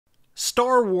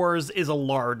Star Wars is a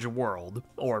large world,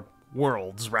 or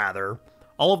worlds rather.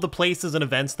 All of the places and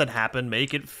events that happen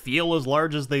make it feel as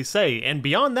large as they say, and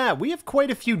beyond that, we have quite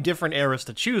a few different eras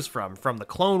to choose from the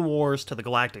Clone Wars to the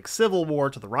Galactic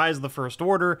Civilwar to the Rise of the First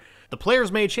Order. The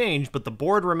players may change, but the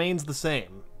board remains the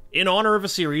same. In honor of a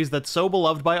series that's so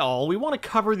beloved by all, we want to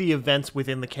cover the events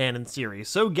within the canon series,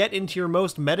 so get into your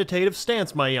most meditative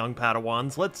stance, my young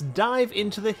Padawans. Let's dive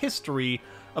into the history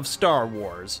of Star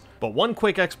Wars. But one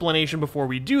quick explanation before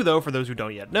we do though, for those who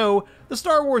don't yet know, the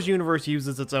Star Wars universe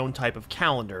uses its own type of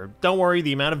calendar. Don't worry,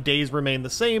 the amount of days remain the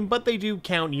same, but they do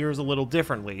count years a little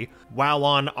differently. While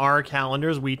on our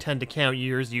calendars we tend to count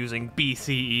years using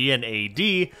BCE and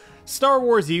AD, Star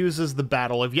Wars uses the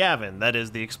Battle of Yavin, that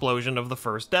is the explosion of the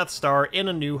first Death Star, in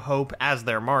A New Hope as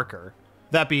their marker.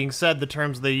 That being said, the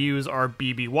terms they use are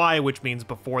BBY, which means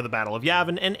before the Battle of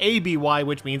Yavin, and ABY,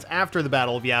 which means after the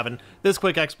Battle of Yavin. This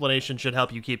quick explanation should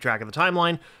help you keep track of the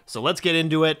timeline, so let's get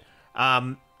into it.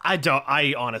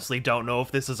 I honestly don't know if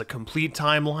this is a complete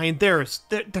timeline. There's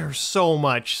so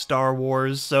much Star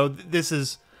Wars, so this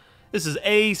is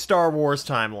a Star Wars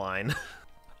timeline.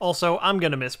 Also, I'm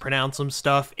gonna mispronounce some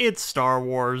stuff. It's Star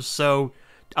Wars, so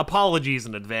apologies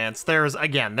in advance. There's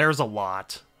a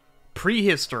lot.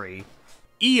 Prehistory.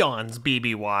 Eons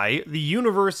BBY, the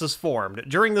universe is formed.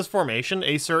 During this formation,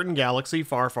 a certain galaxy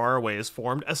far, far away is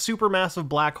formed, a supermassive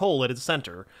black hole at its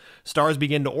center. Stars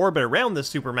begin to orbit around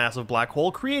this supermassive black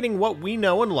hole, creating what we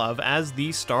know and love as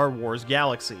the Star Wars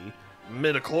galaxy.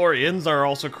 Midichlorians are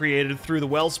also created through the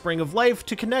wellspring of life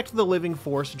to connect the living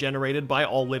force generated by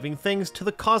all living things to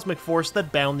the cosmic force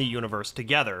that bound the universe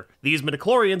together. These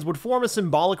midichlorians would form a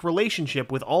symbolic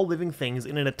relationship with all living things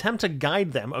in an attempt to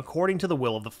guide them according to the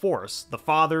will of the Force. The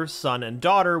father, son, and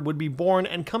daughter would be born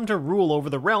and come to rule over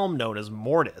the realm known as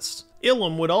Mortis.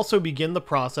 Ilum would also begin the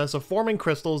process of forming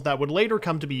crystals that would later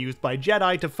come to be used by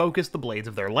Jedi to focus the blades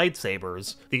of their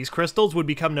lightsabers. These crystals would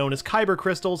become known as Kyber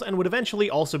crystals and would eventually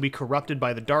also be corrupted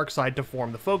by the dark side to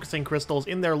form the focusing crystals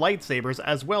in their lightsabers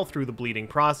as well through the bleeding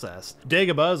process.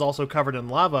 Dagobah is also covered in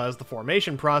lava as the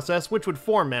formation process, which would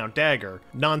form Mount Dagger.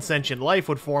 Non-sentient life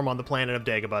would form on the planet of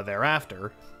Dagobah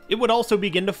thereafter. It would also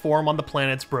begin to form on the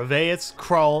planets Brevaeus,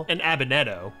 Krull, and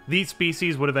Abinetto. These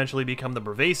species would eventually become the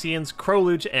Brevasians,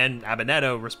 Kroluch, and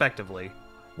Abinetto, respectively.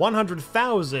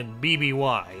 100,000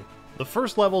 BBY. The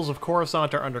first levels of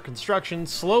Coruscant are under construction,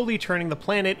 slowly turning the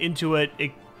planet into a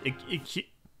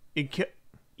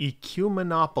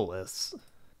ecumenopolis,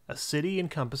 a city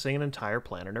encompassing an entire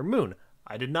planet or moon.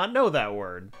 I did not know that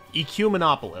word.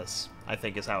 Ecumenopolis, I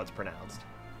think is how it's pronounced.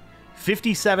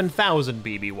 57,000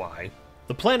 BBY.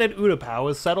 The planet Utapau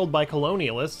is settled by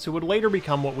colonialists who would later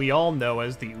become what we all know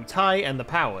as the Utai and the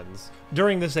Padawans.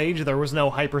 During this age, there was no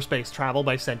hyperspace travel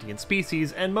by sentient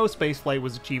species, and most spaceflight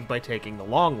was achieved by taking the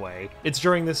long way. It's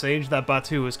during this age that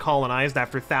Batuu is colonized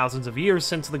after thousands of years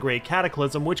since the Great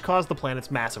Cataclysm, which caused the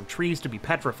planet's massive trees to be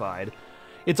petrified.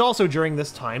 It's also during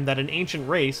this time that an ancient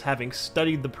race, having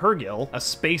studied the Purgil, a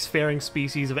spacefaring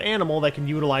species of animal that can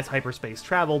utilize hyperspace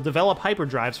travel, develop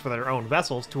hyperdrives for their own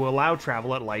vessels to allow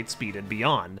travel at light speed and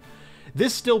beyond.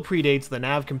 This still predates the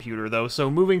nav computer though,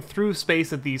 so moving through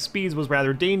space at these speeds was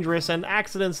rather dangerous, and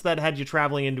accidents that had you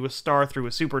traveling into a star through a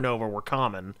supernova were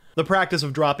common. The practice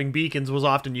of dropping beacons was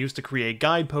often used to create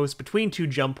guideposts between two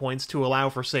jump points to allow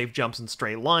for safe jumps in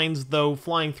straight lines, though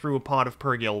flying through a pod of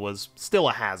Purgil was still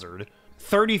a hazard.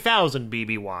 30,000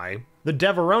 BBY. The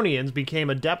Deveronians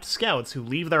became adept scouts who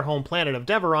leave their home planet of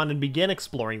Deveron and begin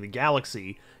exploring the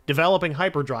galaxy, developing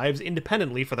hyperdrives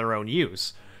independently for their own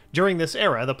use. During this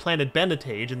era, the planet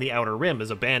Benetage in the Outer Rim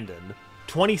is abandoned.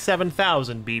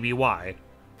 27,000 BBY.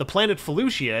 The planet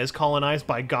Felucia is colonized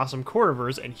by Gossam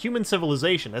Corvers and human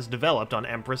civilization has developed on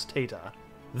Empress Teta.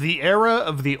 The Era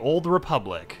of the Old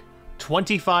Republic.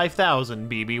 25,000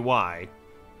 BBY.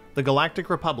 The Galactic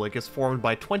Republic is formed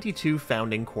by 22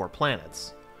 founding core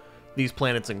planets. These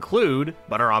planets include,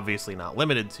 but are obviously not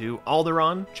limited to,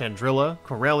 Alderaan, Chandrila,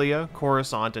 Corellia,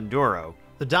 Coruscant, and Duro.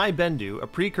 The Dai Bendu, a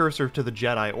precursor to the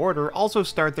Jedi Order, also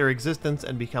start their existence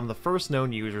and become the first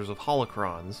known users of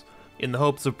holocrons. In the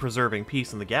hopes of preserving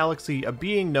peace in the galaxy, a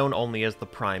being known only as the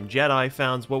Prime Jedi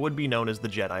founds what would be known as the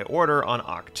Jedi Order on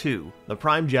Ahch-To. The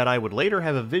Prime Jedi would later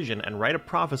have a vision and write a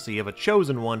prophecy of a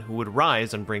chosen one who would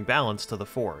rise and bring balance to the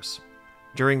Force.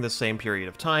 During this same period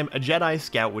of time, a Jedi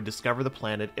scout would discover the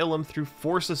planet Ilum through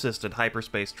Force-assisted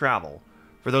hyperspace travel.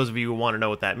 For those of you who want to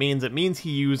know what that means, it means he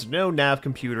used no nav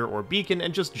computer or beacon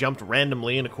and just jumped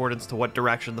randomly in accordance to what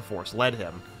direction the Force led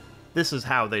him. This is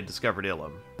how they discovered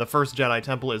Ilum. The first Jedi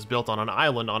Temple is built on an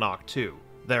island on Ahch-To.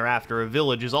 Thereafter, a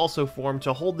village is also formed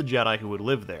to hold the Jedi who would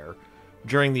live there.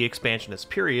 During the expansionist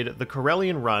period, the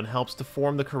Corellian Run helps to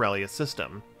form the Corellia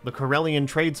system. The Corellian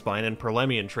trade spine and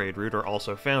Perlemian trade route are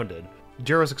also founded.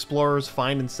 Duros explorers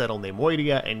find and settle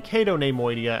Neimoidia and Cato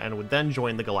Neimoidia and would then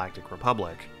join the Galactic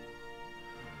Republic.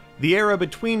 The era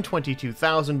between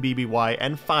 22,000 BBY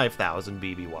and 5,000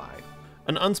 BBY.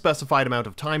 An unspecified amount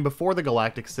of time before the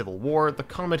Galactic Civilwar, the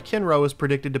comet Kinro is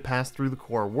predicted to pass through the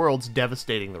core worlds,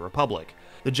 devastating the Republic.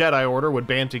 The Jedi Order would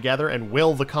band together and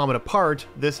will the comet apart.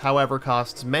 This, however,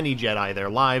 costs many Jedi their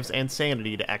lives and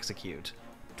sanity to execute.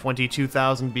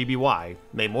 22,000 BBY.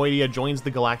 Neimoidia joins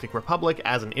the Galactic Republic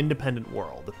as an independent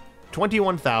world.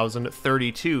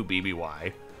 21,032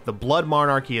 BBY. The Blood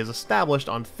Monarchy is established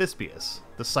on Thespius,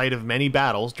 the site of many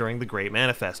battles during the Great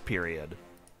Manifest period.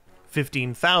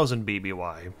 15,000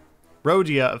 BBY.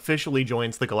 Rhodia officially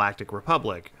joins the Galactic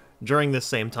Republic. During this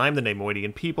same time, the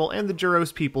Neimoidian people and the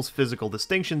Duros people's physical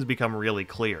distinctions become really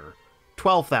clear.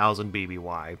 12,000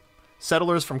 BBY.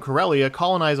 Settlers from Corellia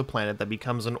colonize a planet that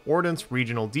becomes an Ordnance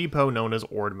regional depot known as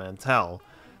Ord Mantell.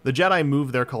 The Jedi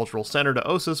move their cultural center to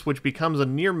Ossus, which becomes a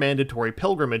near-mandatory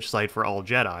pilgrimage site for all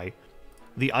Jedi.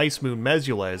 The ice moon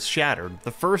Mesula is shattered.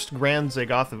 The first Grand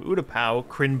Zagoth of Utapau,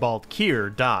 Crinbald Kyr,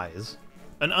 dies.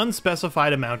 An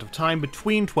unspecified amount of time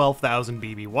between 12,000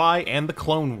 BBY and the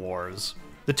Clone Wars.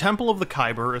 The Temple of the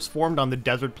Kyber is formed on the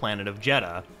desert planet of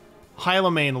Jedha.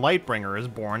 Hylamane Lightbringer is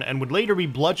born and would later be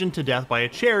bludgeoned to death by a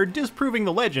chair, disproving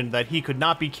the legend that he could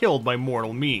not be killed by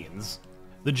mortal means.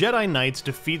 The Jedi Knights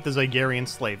defeat the Zygerian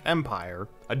Slave Empire.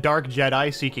 A dark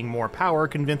Jedi seeking more power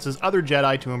convinces other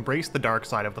Jedi to embrace the dark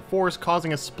side of the Force,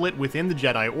 causing a split within the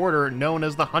Jedi Order known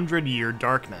as the 100-Year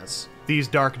Darkness. These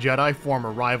dark Jedi form a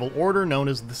rival order known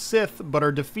as the Sith, but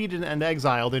are defeated and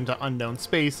exiled into unknown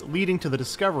space, leading to the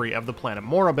discovery of the planet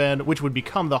Moraband, which would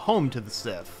become the home to the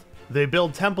Sith. They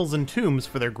build temples and tombs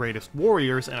for their greatest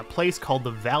warriors in a place called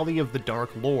the Valley of the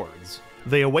Dark Lords.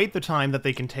 They await the time that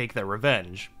they can take their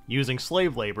revenge. Using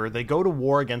slave labor, they go to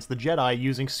war against the Jedi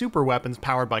using super weapons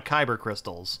powered by Kyber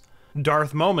crystals.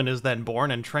 Darth Momin is then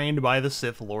born and trained by the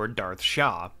Sith Lord Darth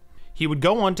Shah. He would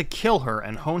go on to kill her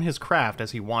and hone his craft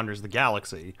as he wanders the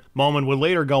galaxy. Momin would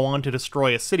later go on to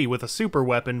destroy a city with a super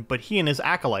weapon, but he and his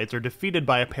acolytes are defeated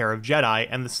by a pair of Jedi,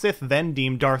 and the Sith then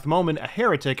deem Darth Momin a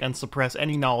heretic and suppress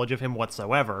any knowledge of him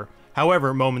whatsoever.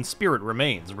 However, Momin's spirit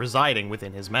remains, residing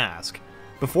within his mask.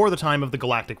 Before the time of the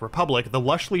Galactic Republic, the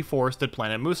lushly forested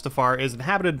planet Mustafar is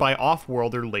inhabited by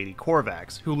off-worlder Lady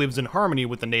Corvax, who lives in harmony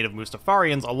with the native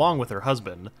Mustafarians along with her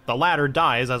husband. The latter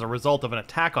dies as a result of an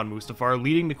attack on Mustafar,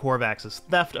 leading to Corvax's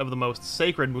theft of the most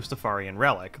sacred Mustafarian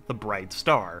relic, the Bright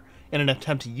Star, in an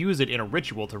attempt to use it in a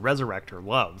ritual to resurrect her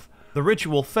love. The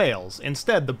ritual fails.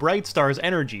 Instead, the Bright Star's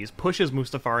energies pushes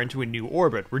Mustafar into a new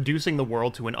orbit, reducing the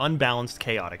world to an unbalanced,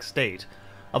 chaotic state.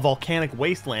 A volcanic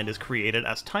wasteland is created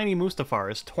as tiny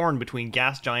Mustafar is torn between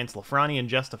gas giants Lafrani and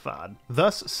Jestafad.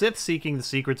 Thus, Sith seeking the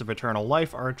secrets of eternal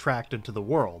life are attracted to the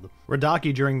world.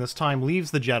 Radaki during this time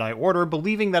leaves the Jedi Order,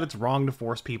 believing that it's wrong to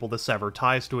force people to sever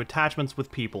ties to attachments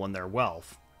with people and their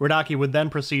wealth. Radaki would then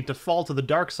proceed to fall to the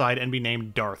dark side and be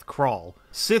named Darth Krall.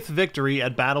 Sith victory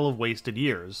at Battle of Wasted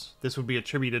Years. This would be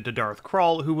attributed to Darth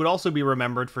Krall, who would also be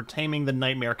remembered for taming the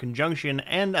Nightmare Conjunction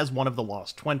and as one of the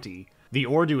Lost 20. The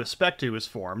Ordu Aspectu is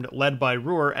formed, led by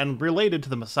Rur and related to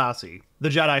the Massassi. The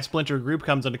Jedi Splinter Group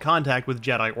comes into contact with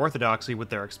Jedi Orthodoxy with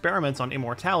their experiments on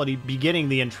immortality, beginning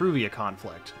the Intruvia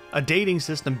conflict. A dating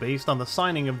system based on the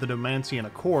signing of the Domantian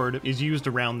Accord is used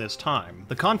around this time.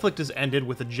 The conflict is ended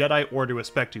with the Jedi Ordu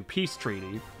Aspectu peace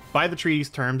treaty. By the treaty's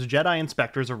terms, Jedi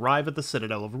inspectors arrive at the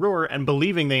Citadel of Rur, and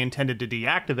believing they intended to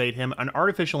deactivate him, an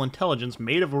artificial intelligence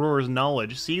made of Rur's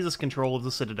knowledge seizes control of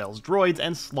the Citadel's droids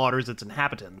and slaughters its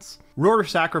inhabitants. Rur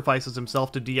sacrifices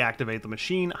himself to deactivate the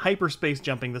machine, hyperspace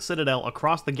jumping the Citadel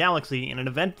across the galaxy in an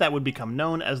event that would become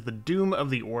known as the Doom of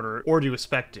the Order, Ordu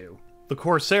Aspectu. The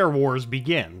Corsair Wars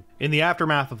begin. In the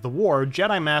aftermath of the war,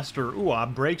 Jedi Master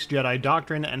Uab breaks Jedi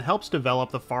doctrine and helps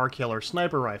develop the Farkiller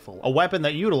sniper rifle, a weapon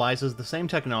that utilizes the same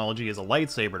technology as a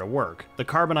lightsaber to work. The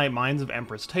carbonite mines of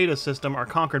Empress Tata's system are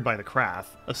conquered by the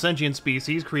Krath. A sentient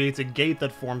species creates a gate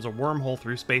that forms a wormhole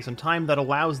through space and time that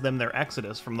allows them their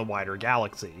exodus from the wider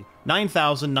galaxy.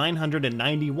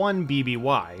 9,991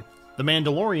 BBY. The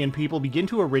Mandalorian people begin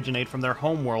to originate from their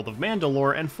homeworld of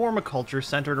Mandalore and form a culture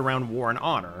centered around war and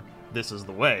honor. This is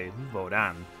the way,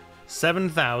 Vodan.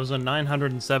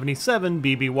 7,977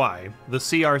 BBY. The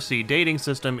CRC dating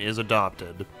system is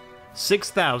adopted.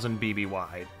 6,000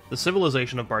 BBY. The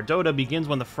civilization of Bardota begins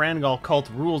when the Frangal cult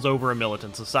rules over a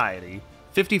militant society.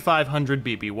 5,500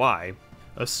 BBY.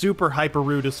 A super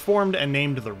hyperroute is formed and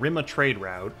named the Rima Trade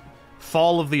Route.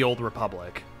 Fall of the Old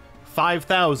Republic.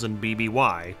 5,000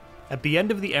 BBY. At the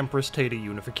end of the Empress Teta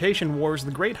Unification Wars,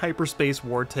 the Great Hyperspace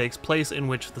War takes place in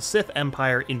which the Sith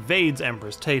Empire invades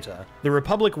Empress Teta. The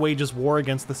Republic wages war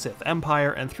against the Sith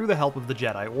Empire, and through the help of the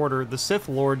Jedi Order, the Sith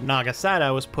Lord Naga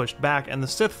Sadow is pushed back and the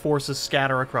Sith forces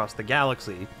scatter across the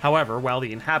galaxy. However, while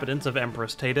the inhabitants of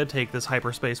Empress Teta take this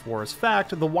hyperspace war as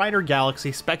fact, the wider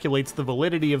galaxy speculates the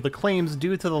validity of the claims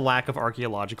due to the lack of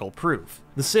archaeological proof.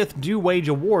 The Sith do wage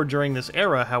a war during this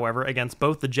era, however, against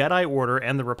both the Jedi Order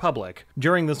and the Republic.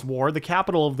 During this war, the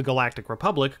capital of the Galactic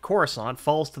Republic, Coruscant,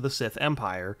 falls to the Sith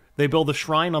Empire. They build a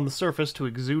shrine on the surface to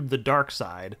exude the dark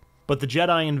side. But the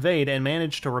Jedi invade and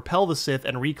manage to repel the Sith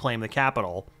and reclaim the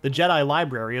capital. The Jedi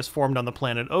Library is formed on the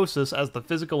planet Ossus as the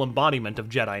physical embodiment of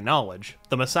Jedi knowledge.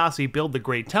 The Massassi build the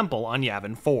Great Temple on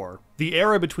Yavin 4. The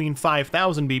era between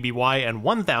 5000 BBY and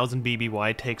 1000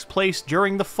 BBY takes place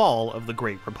during the fall of the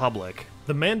Great Republic.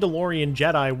 The Mandalorian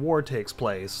Jedi War takes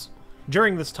place.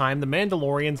 During this time, the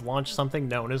Mandalorians launched something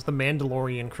known as the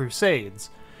Mandalorian Crusades.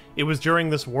 It was during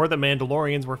this war that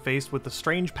Mandalorians were faced with the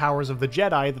strange powers of the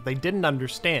Jedi that they didn't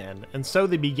understand, and so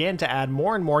they began to add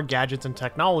more and more gadgets and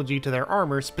technology to their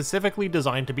armor specifically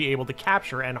designed to be able to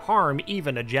capture and harm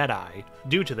even a Jedi.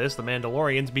 Due to this, the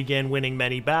Mandalorians began winning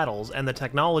many battles, and the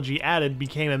technology added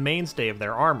became a mainstay of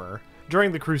their armor.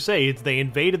 During the Crusades, they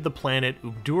invaded the planet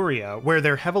Ubduria, where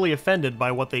they're heavily offended by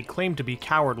what they claim to be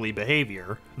cowardly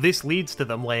behavior. This leads to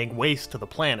them laying waste to the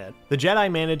planet. The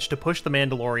Jedi manage to push the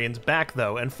Mandalorians back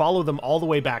though, and follow them all the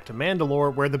way back to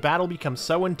Mandalore, where the battle becomes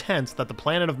so intense that the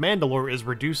planet of Mandalore is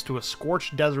reduced to a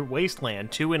scorched desert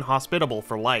wasteland too inhospitable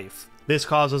for life. This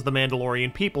causes the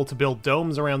Mandalorian people to build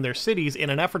domes around their cities in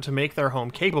an effort to make their home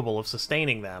capable of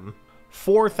sustaining them.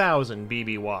 4000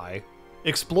 BBY.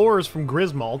 Explorers from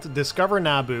Grismalt discover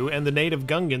Naboo, and the native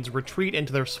Gungans retreat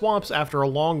into their swamps after a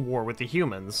long war with the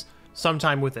humans.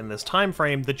 Sometime within this time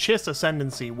frame, the Chiss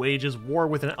Ascendancy wages war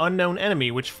with an unknown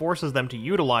enemy which forces them to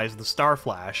utilize the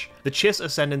Starflash. The Chiss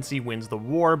Ascendancy wins the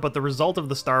war, but the result of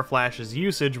the Starflash's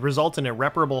usage results in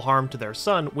irreparable harm to their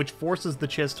son, which forces the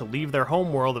Chiss to leave their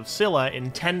homeworld of Scylla in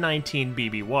 1019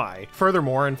 BBY.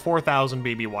 Furthermore, in 4000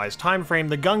 BBY's time frame,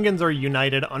 the Gungans are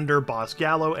united under Boss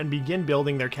Gallo and begin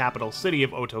building their capital city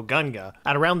of Otoh Gunga.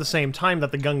 At around the same time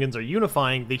that the Gungans are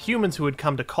unifying, the humans who had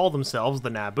come to call themselves the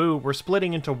Naboo were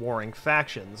splitting into warring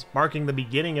factions, marking the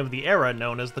beginning of the era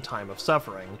known as the Time of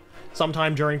Suffering.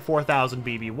 Sometime during 4000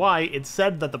 BBY, it's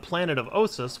said that the planet of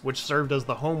Ossus, which served as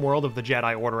the homeworld of the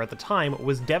Jedi Order at the time,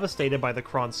 was devastated by the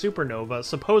Kron supernova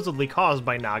supposedly caused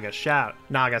by Naga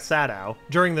Sadow.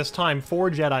 During this time, 4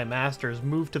 Jedi Masters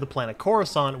moved to the planet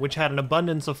Coruscant, which had an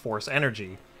abundance of Force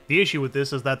energy. The issue with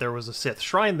this is that there was a Sith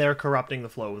shrine there corrupting the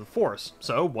flow of the Force.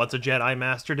 So, what's a Jedi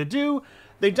Master to do?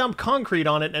 They dump concrete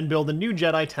on it and build a new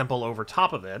Jedi temple over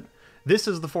top of it. This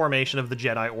is the formation of the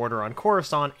Jedi Order on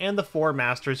Coruscant and the 4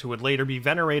 Masters who would later be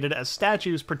venerated as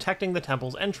statues protecting the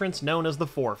temple's entrance, known as the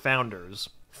 4 Founders.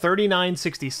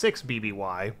 3966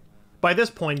 BBY. By this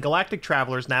point, galactic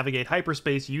travelers navigate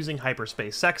hyperspace using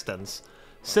hyperspace sextants.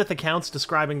 Sith accounts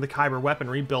describing the Kyber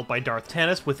weaponry built by Darth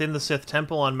Tanis within the Sith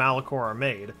Temple on Malachor are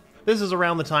made. This is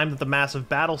around the time that the massive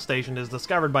battle station is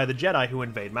discovered by the Jedi who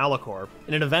invade Malachor.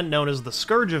 In an event known as the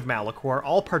Scourge of Malachor,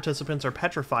 all participants are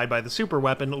petrified by the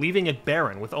superweapon, leaving it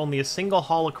barren, with only a single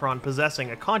holocron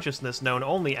possessing a consciousness known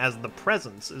only as the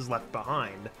Presence is left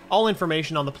behind. All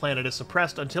information on the planet is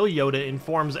suppressed until Yoda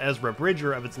informs Ezra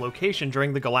Bridger of its location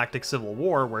during the Galactic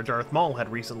Civilwar, where Darth Maul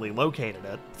had recently located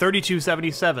it.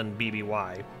 3277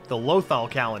 BBY. The Lothal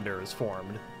calendar is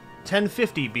formed.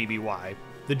 1050 BBY.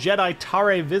 The Jedi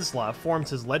Tare Vizsla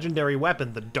forms his legendary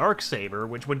weapon, the Darksaber,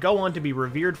 which would go on to be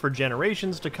revered for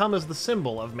generations to come as the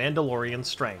symbol of Mandalorian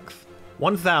strength.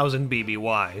 1000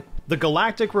 BBY. The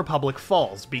Galactic Republic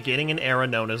falls, beginning an era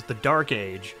known as the Dark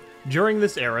Age. During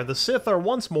this era, the Sith are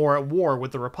once more at war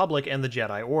with the Republic and the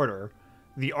Jedi Order.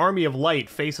 The Army of Light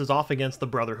faces off against the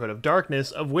Brotherhood of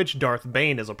Darkness, of which Darth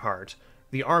Bane is a part.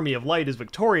 The Army of Light is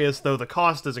victorious, though the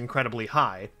cost is incredibly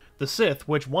high. The Sith,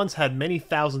 which once had many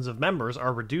thousands of members,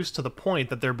 are reduced to the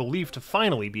point that they're believed to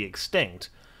finally be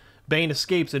extinct. Bane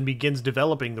escapes and begins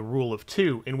developing the Rule of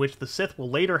Two, in which the Sith will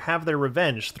later have their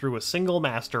revenge through a single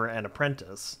master and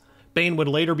apprentice. Bane would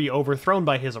later be overthrown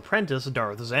by his apprentice,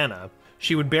 Darth Zana.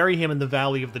 She would bury him in the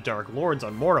Valley of the Dark Lords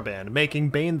on Moraband,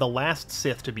 making Bane the last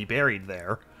Sith to be buried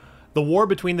there. The war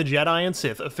between the Jedi and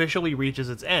Sith officially reaches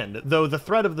its end, though the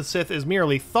threat of the Sith is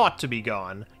merely thought to be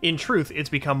gone. In truth, it's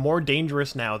become more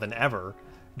dangerous now than ever.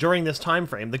 During this time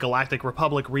frame, the Galactic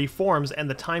Republic reforms, and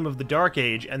the time of the Dark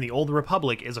Age and the Old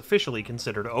Republic is officially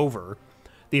considered over.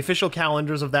 The official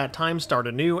calendars of that time start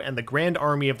anew, and the Grand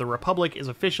Army of the Republic is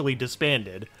officially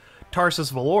disbanded.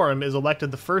 Tarsus Valorum is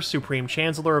elected the first Supreme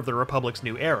Chancellor of the Republic's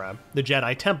new era. The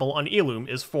Jedi Temple on Ilum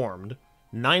is formed.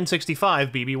 965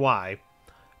 BBY.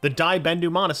 The Dai Bendu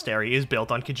Monastery is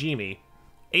built on Kijimi.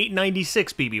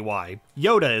 896 BBY.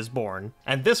 Yoda is born,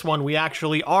 and this one we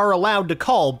actually are allowed to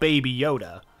call Baby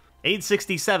Yoda.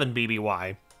 867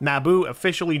 BBY. Naboo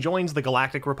officially joins the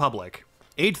Galactic Republic.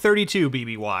 832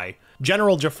 BBY.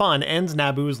 General Jafan ends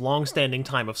Naboo's long-standing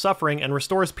time of suffering and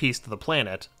restores peace to the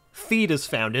planet. Theed is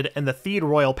founded, and the Theed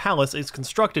Royal Palace is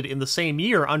constructed in the same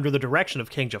year under the direction of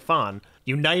King Jafan.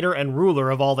 Uniter and ruler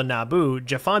of all the Naboo,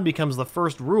 Jafan becomes the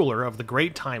first ruler of the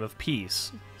Great Time of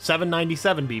Peace.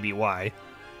 797 BBY.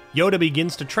 Yoda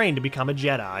begins to train to become a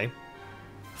Jedi.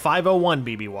 501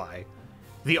 BBY.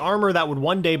 The armor that would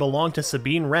one day belong to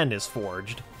Sabine Wren is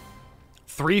forged.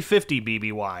 350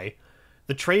 BBY.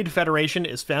 The Trade Federation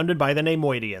is founded by the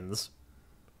Neimoidians.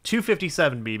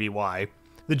 257 BBY.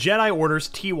 The Jedi Order's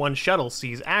T-1 shuttle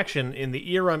sees action in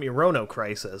the Iram Irono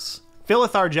crisis.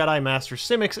 Philithar Jedi Master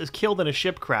Simix is killed in a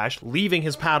ship crash, leaving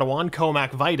his Padawan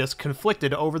Comac Vitus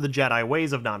conflicted over the Jedi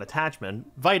ways of non-attachment.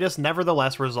 Vitus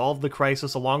nevertheless resolved the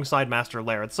crisis alongside Master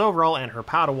Lared Soveral and her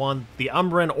Padawan, the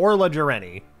Umbran Orla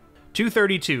Jareni.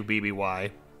 232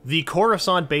 BBY. The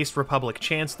Coruscant-based Republic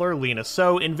Chancellor, Lina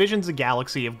So, envisions a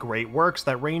galaxy of great works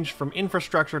that range from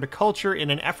infrastructure to culture in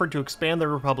an effort to expand the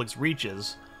Republic's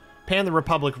reaches. Pan the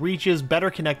Republic reaches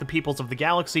better connect the peoples of the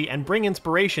galaxy and bring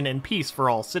inspiration and peace for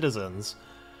all citizens.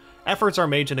 Efforts are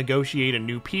made to negotiate a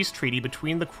new peace treaty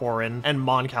between the Quarren and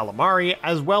Mon Calamari,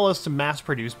 as well as to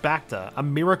mass-produce Bacta, a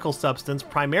miracle substance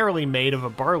primarily made of a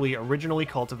barley originally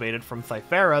cultivated from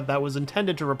Thyphera that was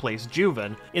intended to replace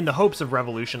Juven, in the hopes of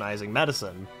revolutionizing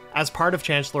medicine. As part of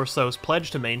Chancellor So's pledge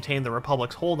to maintain the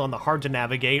Republic's hold on the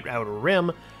hard-to-navigate Outer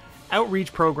Rim,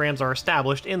 outreach programs are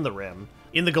established in the Rim.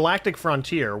 In the galactic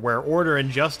frontier, where order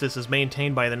and justice is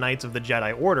maintained by the Knights of the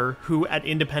Jedi Order, who at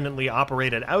independently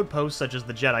operated outposts such as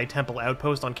the Jedi Temple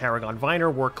Outpost on Karagon Viner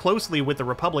work closely with the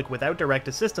Republic without direct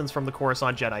assistance from the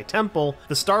Coruscant Jedi Temple,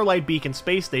 the Starlight Beacon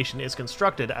space station is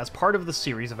constructed as part of the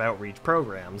series of outreach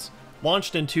programs.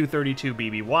 Launched in 232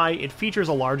 BBY, it features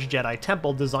a large Jedi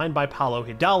temple designed by Paulo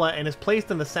Hidala and is placed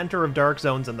in the center of dark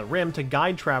zones in the Rim to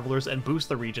guide travelers and boost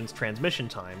the region's transmission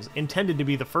times, intended to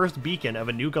be the first beacon of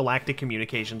a new galactic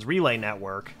communications relay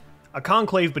network. A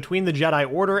conclave between the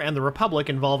Jedi Order and the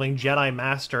Republic involving Jedi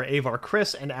Master Avar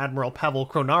Kriss and Admiral Pavel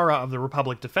Kronara of the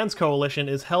Republic Defense Coalition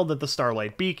is held at the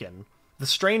Starlight Beacon. The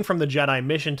strain from the Jedi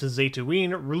mission to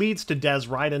Zaytuin leads to Des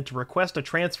Ryden to request a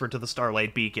transfer to the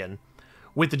Starlight Beacon.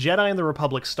 With the Jedi and the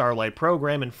Republic's Starlight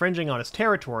program infringing on his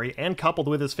territory, and coupled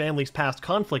with his family's past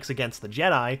conflicts against the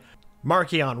Jedi,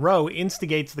 Marchion Ro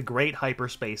instigates the Great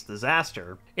Hyperspace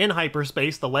Disaster. In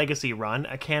hyperspace, the Legacy Run,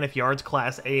 a Canif Yards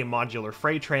Class A modular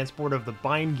freight transport of the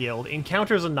Bind Guild,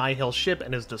 encounters a Nihil ship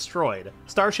and is destroyed.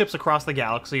 Starships across the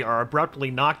galaxy are abruptly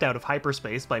knocked out of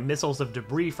hyperspace by missiles of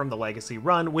debris from the Legacy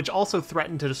Run, which also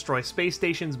threaten to destroy space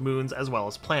stations, moons, as well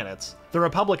as planets. The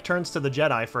Republic turns to the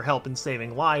Jedi for help in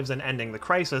saving lives and ending the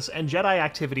crisis, and Jedi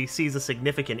activity sees a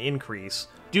significant increase.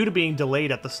 Due to being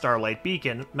delayed at the Starlight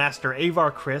Beacon, Master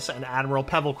Avar Kriss and Admiral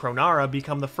Pavel Kronara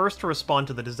become the first to respond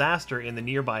to the disaster in the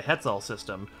nearby Hetzal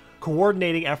system.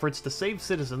 Coordinating efforts to save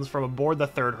citizens from aboard the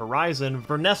Third Horizon,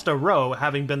 Vernesta Ro,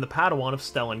 having been the Padawan of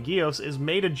Stellan Gios, is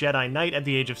made a Jedi Knight at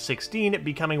the age of 16,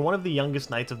 becoming one of the youngest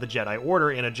Knights of the Jedi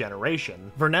Order in a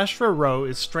generation. Vernestra Ro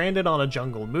is stranded on a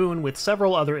jungle moon with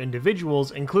several other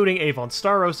individuals, including Avon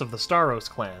Staros of the Staros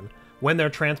clan. When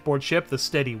their transport ship, the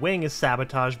Steady Wing, is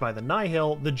sabotaged by the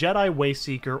Nihil, the Jedi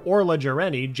Wayseeker Orla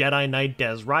Jareni, Jedi Knight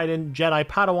Des Ryden, Jedi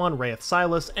Padawan Raeth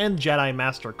Silas, and Jedi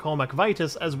Master Comac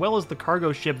Vitus, as well as the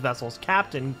cargo ship vessel's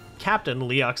Captain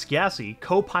Leox Gyasi,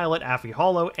 co-pilot Affy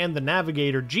Hollow, and the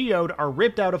navigator Geode are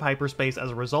ripped out of hyperspace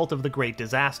as a result of the Great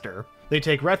Disaster. They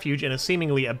take refuge in a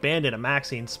seemingly abandoned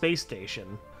Amaxian space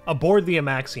station. Aboard the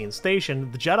Amaxian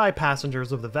station, the Jedi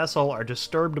passengers of the vessel are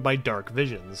disturbed by dark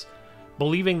visions.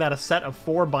 Believing that a set of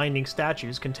 4 binding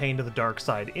statues contained the dark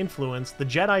side influence, the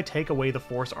Jedi take away the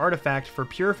Force artifact for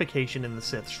purification in the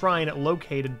Sith Shrine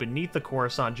located beneath the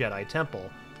Coruscant Jedi Temple.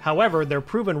 However, they're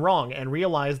proven wrong and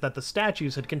realize that the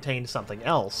statues had contained something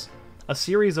else. A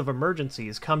series of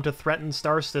emergencies come to threaten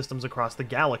star systems across the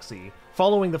galaxy.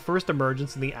 Following the first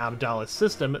emergence in the Abdallah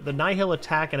system, the Nihil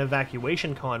attack an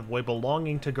evacuation convoy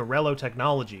belonging to Gorello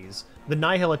Technologies. The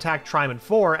Nihil attack Triman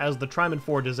 4 as the Triman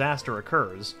 4 disaster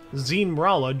occurs. Zine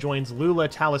Mrala joins Lula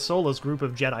Talisola's group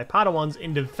of Jedi Padawans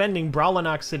in defending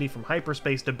Bralanak City from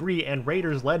hyperspace debris and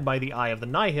raiders led by the Eye of the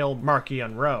Nihil,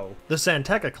 Marchion Ro. The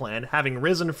Santeca clan, having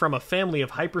risen from a family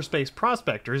of hyperspace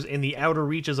prospectors in the outer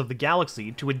reaches of the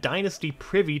galaxy to a dynasty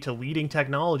privy to leading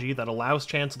technology that allows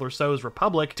Chancellor So's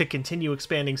Republic to continue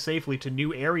expanding safely to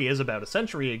new areas about a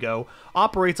century ago,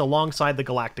 operates alongside the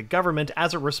galactic government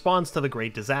as it responds to the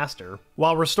Great Disaster.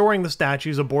 While restoring the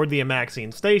statues aboard the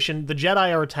Amaxian station, the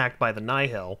Jedi are attacked by the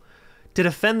Nihil. To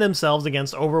defend themselves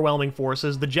against overwhelming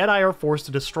forces, the Jedi are forced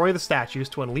to destroy the statues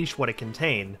to unleash what it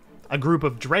contained. A group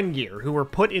of Drengir, who were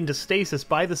put into stasis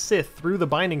by the Sith through the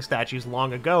binding statues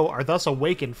long ago, are thus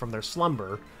awakened from their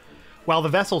slumber. While the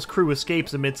vessel's crew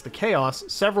escapes amidst the chaos,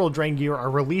 several Drengir are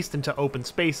released into open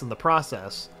space in the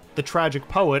process. The tragic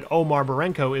poet Omar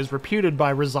Barenko is reputed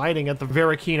by residing at the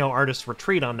Varakino Artist's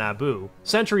Retreat on Naboo.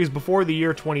 Centuries before the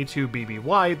year 22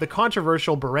 BBY, the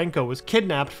controversial Barenko was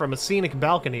kidnapped from a scenic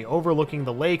balcony overlooking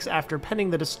the lakes after penning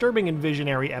the disturbing and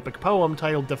visionary epic poem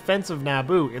titled Defense of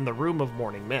Naboo in the Room of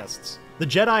Morning Mists. The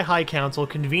Jedi High Council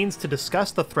convenes to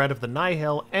discuss the threat of the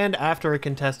Nihil, and after a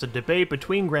contested debate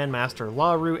between Grandmaster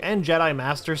Laru and Jedi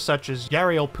Masters such as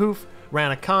Yariel Poof,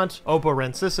 Rana Kant, Oppo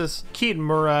Rensisis, Keaton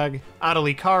Murag,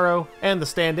 Adali Karo, and the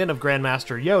stand-in of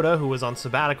Grandmaster Yoda, who was on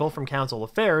sabbatical from Council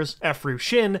Affairs, Efru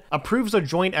Shin, approves a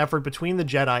joint effort between the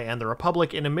Jedi and the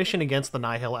Republic in a mission against the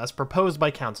Nihil as proposed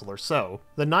by Councilor So.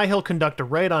 The Nihil conduct a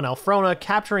raid on Elphrona,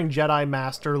 capturing Jedi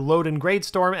Master Loden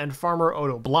Greatstorm and Farmer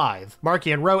Odo Blythe.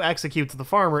 Marchion Ro executes the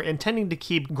farmer, intending to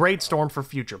keep Greatstorm for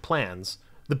future plans.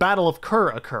 The Battle of Kur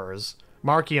occurs.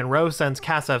 Marchion Ro sends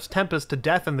Kassav's Tempest to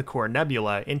death in the Kur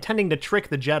Nebula, intending to trick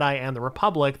the Jedi and the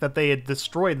Republic that they had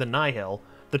destroyed the Nihil.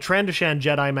 The Trandoshan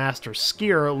Jedi Master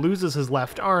Skier loses his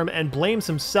left arm and blames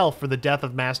himself for the death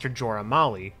of Master Jorah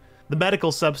Mali. The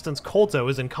medical substance Kolto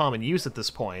is in common use at this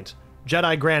point.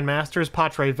 Jedi Grandmasters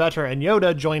Patre Vetter and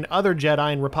Yoda join other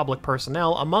Jedi and Republic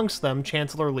personnel, amongst them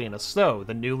Chancellor Lena So,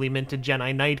 the newly minted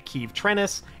Jedi Knight Keeve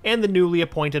Trennis, and the newly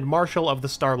appointed Marshal of the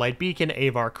Starlight Beacon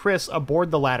Avar Kriss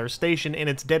aboard the latter's station in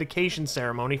its dedication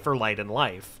ceremony for light and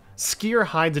life. Skier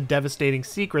hides a devastating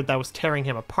secret that was tearing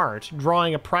him apart,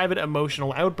 drawing a private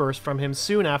emotional outburst from him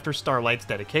soon after Starlight's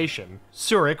dedication.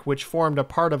 Surik, which formed a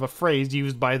part of a phrase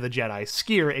used by the Jedi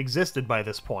Skier, existed by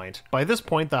this point. By this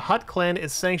point, the Hutt clan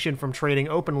is sanctioned from trading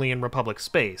openly in Republic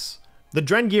space. The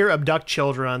Drengir abduct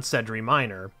children on Sedri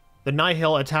Minor. The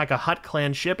Nihil attack a Hutt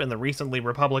clan ship in the recently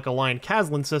Republic-aligned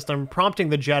Kazlan system, prompting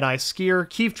the Jedi Skier,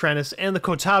 Keeve Trennis, and the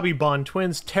Kotabi Bond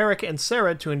twins Tarek and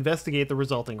Seret to investigate the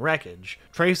resulting wreckage.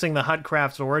 Tracing the Hutt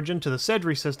craft's origin to the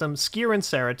Sedri system, Skier and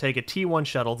Seret take a T-1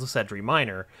 shuttle to Sedri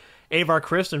Minor. Avar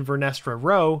Kriss and Vernestra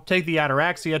Ro take the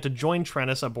Ataraxia to join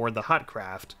Trennis aboard the Hutt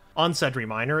craft. On Sedri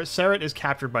Minor, Seret is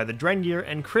captured by the Drengir,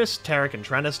 and Kriss, Tarek, and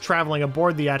Trennis, traveling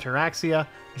aboard the Ataraxia,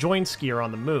 join Skier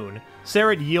on the moon.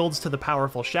 Seret yields to the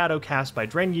powerful shadow cast by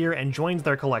Drengir and joins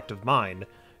their collective mind.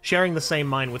 Sharing the same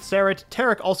mind with Seret,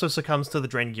 Tarek also succumbs to the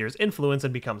Drengir's influence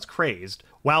and becomes crazed.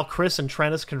 While Kriss and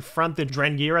Trennis confront the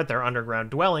Drengir at their underground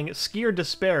dwelling, Skier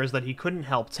despairs that he couldn't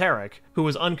help Tarek, who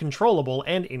is uncontrollable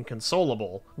and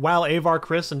inconsolable. While Avar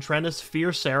Kriss and Trennis fear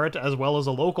Seret as well as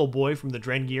a local boy from the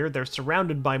Drengir, they're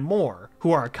surrounded by more,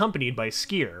 who are accompanied by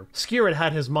Skier. Skier had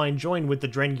had his mind joined with the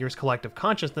Drengir's collective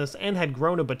consciousness and had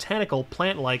grown a botanical,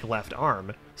 plant-like left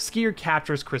arm. Skier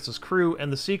captures Kriss's crew,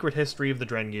 and the secret history of the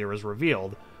Drengir is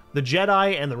revealed. The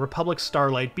Jedi and the Republic's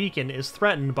Starlight Beacon is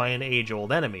threatened by an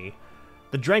age-old enemy.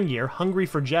 The Drengir, hungry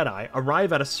for Jedi,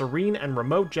 arrive at a serene and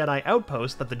remote Jedi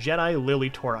outpost that the Jedi Lili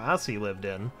Toraasi lived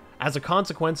in. As a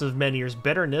consequence of Menhir's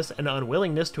bitterness and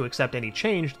unwillingness to accept any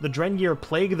change, the Drengir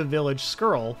plague the village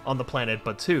Skrull on the planet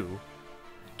Batuu.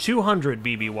 200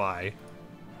 BBY.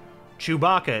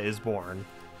 Chewbacca is born.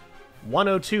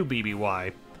 102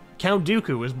 BBY. Count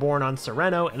Dooku is born on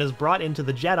Sereno and is brought into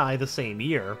the Jedi the same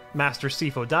year. Master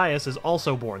Sifo Dyas is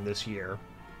also born this year.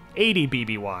 80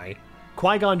 BBY.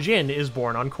 Qui-Gon Jinn is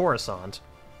born on Coruscant.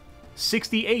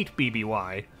 68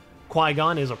 BBY.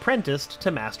 Qui-Gon is apprenticed to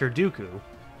Master Dooku.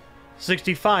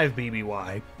 65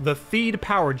 BBY. The Theed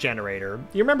Power Generator.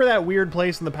 You remember that weird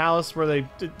place in the palace where they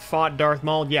fought Darth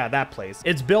Maul? Yeah, that place.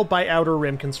 It's built by Outer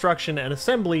Rim Construction and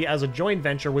Assembly as a joint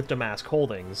venture with Damask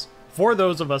Holdings. For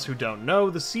those of us who don't know,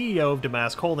 the CEO of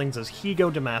Damask Holdings is Higo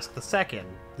Damask II.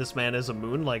 This man is a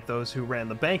moon like those who ran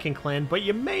the banking clan, but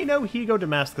you may know Higo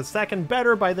Damask II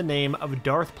better by the name of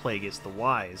Darth Plagueis the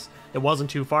Wise. It wasn't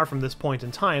too far from this point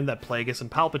in time that Plagueis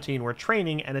and Palpatine were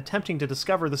training and attempting to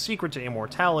discover the secret to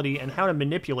immortality and how to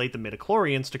manipulate the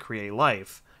midichlorians to create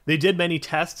life. They did many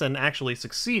tests and actually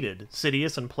succeeded.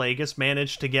 Sidious and Plagueis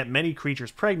managed to get many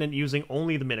creatures pregnant using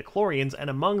only the midichlorians,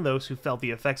 and among those who felt the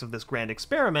effects of this grand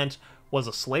experiment was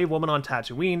a slave woman on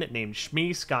Tatooine named Shmi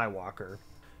Skywalker.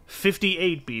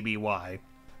 58 BBY.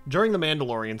 During the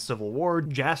Mandalorian Civil War,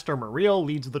 Jaster Muriel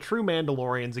leads the true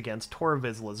Mandalorians against Tor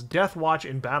Vizsla's Death Watch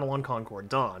in Battle on Concord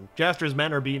Dawn. Jaster's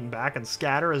men are beaten back and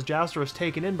scatter as Jaster is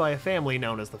taken in by a family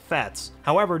known as the Fets.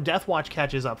 However, Death Watch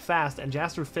catches up fast and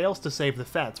Jaster fails to save the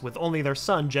Fets, with only their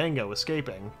son Jango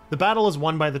escaping. The battle is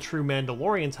won by the true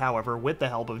Mandalorians, however, with the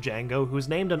help of Jango, who's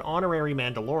named an honorary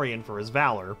Mandalorian for his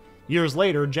valor. Years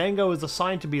later, Jango is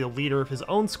assigned to be the leader of his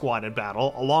own squad in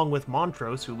battle, along with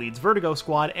Montrose, who leads Vertigo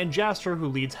Squad, and Jaster, who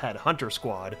leads Head Hunter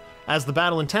Squad. As the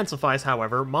battle intensifies,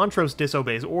 however, Montrose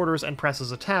disobeys orders and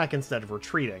presses attack instead of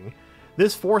retreating.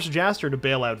 This forced Jaster to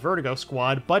bail out Vertigo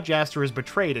Squad, but Jaster is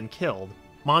betrayed and killed.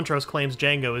 Montrose claims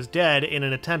Jango is dead in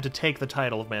an attempt to take the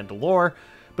title of Mandalore,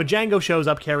 but Jango shows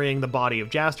up carrying the body of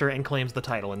Jaster and claims the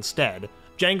title instead.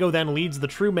 Jango then leads the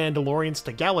true Mandalorians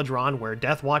to Galadron, where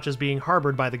Death Watch is being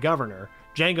harbored by the Governor.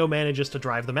 Jango manages to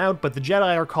drive them out, but the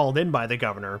Jedi are called in by the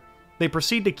Governor. They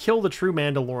proceed to kill the true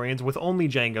Mandalorians with only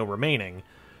Jango remaining.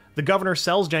 The Governor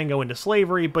sells Jango into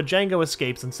slavery, but Jango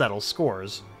escapes and settles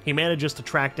scores. He manages to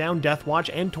track down Death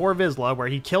Watch and Tor Vizsla, where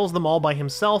he kills them all by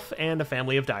himself and a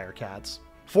family of dire cats.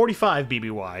 45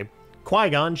 BBY.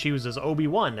 Qui-Gon chooses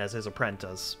Obi-Wan as his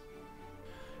apprentice.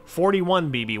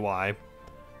 41 BBY.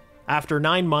 After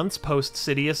 9 months post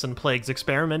Sidious and Plague's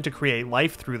experiment to create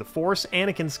life through the Force,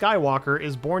 Anakin Skywalker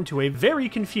is born to a very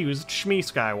confused Shmi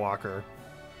Skywalker.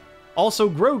 Also,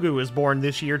 Grogu is born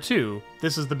this year too.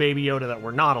 This is the Baby Yoda that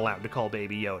we're not allowed to call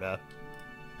Baby Yoda.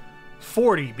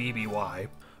 40 BBY.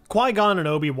 Qui-Gon and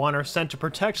Obi-Wan are sent to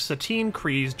protect Satine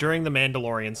Kryze during the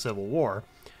Mandalorian Civil War.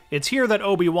 It's here that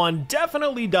Obi-Wan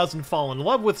definitely doesn't fall in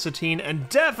love with Satine and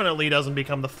definitely doesn't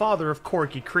become the father of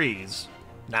Corky Kryze.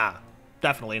 Nah.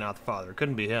 Definitely not the father,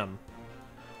 couldn't be him.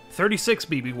 36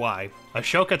 BBY.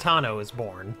 Ashoka Tano is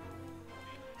born.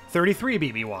 33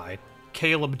 BBY.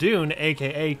 Caleb Dune,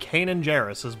 aka Kanan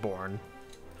Jarrus, is born.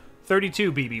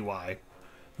 32 BBY.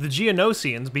 The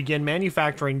Geonosians begin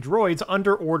manufacturing droids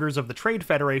under orders of the Trade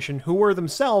Federation, who were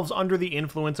themselves under the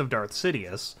influence of Darth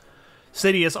Sidious.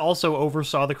 Sidious also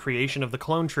oversaw the creation of the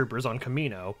clone troopers on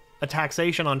Kamino. A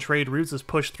taxation on trade routes is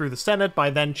pushed through the Senate by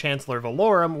then-Chancellor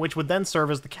Valorum, which would then serve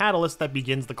as the catalyst that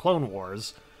begins the Clone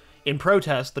Wars. In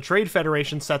protest, the Trade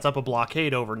Federation sets up a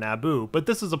blockade over Naboo, but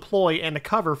this is a ploy and a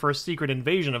cover for a secret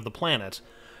invasion of the planet.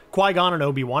 Qui-Gon and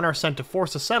Obi-Wan are sent to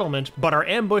force a settlement, but are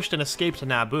ambushed and escape to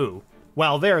Naboo.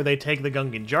 While there, they take the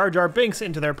Gungan Jar Jar Binks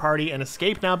into their party and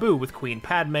escape Naboo with Queen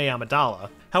Padme Amidala.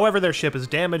 However, their ship is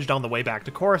damaged on the way back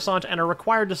to Coruscant and are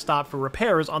required to stop for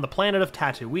repairs on the planet of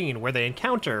Tatooine, where they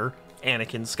encounter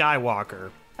Anakin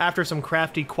Skywalker. After some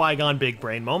crafty Qui-Gon big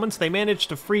brain moments, they manage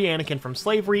to free Anakin from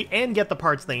slavery and get the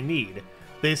parts they need.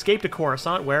 They escape to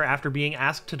Coruscant, where, after being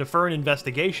asked to defer an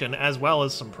investigation, as well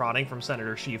as some prodding from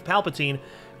Senator Sheev Palpatine,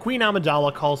 Queen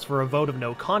Amidala calls for a vote of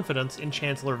no confidence in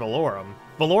Chancellor Valorum.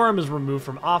 Valorum is removed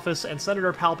from office, and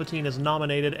Senator Palpatine is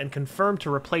nominated and confirmed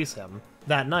to replace him.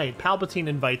 That night, Palpatine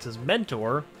invites his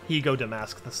mentor, Higo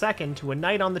Damask II, to a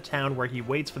night on the town where he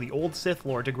waits for the old Sith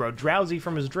Lord to grow drowsy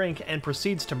from his drink and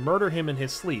proceeds to murder him in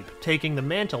his sleep, taking the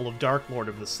mantle of Dark Lord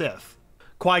of the Sith.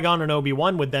 Qui-Gon and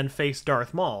Obi-Wan would then face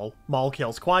Darth Maul. Maul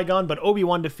kills Qui-Gon, but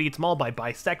Obi-Wan defeats Maul by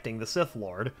bisecting the Sith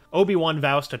Lord. Obi-Wan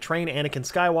vows to train Anakin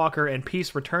Skywalker, and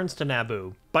peace returns to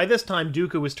Naboo. By this time,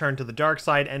 Dooku is turned to the dark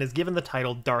side and is given the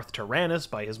title Darth Tyrannus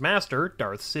by his master,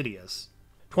 Darth Sidious.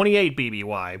 28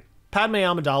 BBY. Padme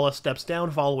Amidala steps down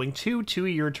following two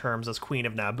 2-year terms as Queen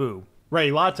of Naboo. Rey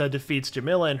Lata defeats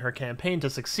Jamila in her campaign to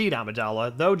succeed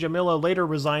Amidala, though Jamila later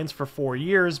resigns for 4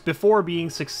 years before being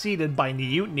succeeded by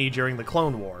Mutiny during the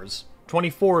Clone Wars.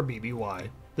 24 BBY.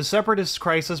 The Separatist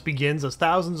crisis begins as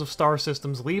thousands of star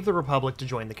systems leave the Republic to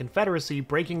join the Confederacy,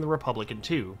 breaking the Republic in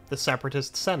two. The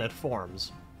Separatist Senate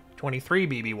forms. 23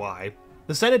 BBY.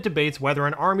 The Senate debates whether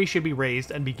an army should be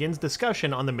raised and begins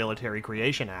discussion on the Military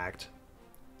Creation Act.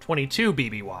 22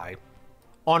 BBY.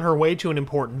 On her way to an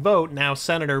important vote, now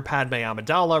Senator Padme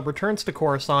Amidala returns to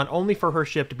Coruscant only for her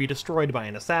ship to be destroyed by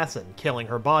an assassin, killing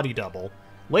her body double.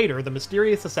 Later, the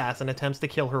mysterious assassin attempts to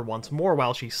kill her once more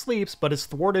while she sleeps, but is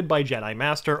thwarted by Jedi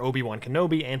Master Obi-Wan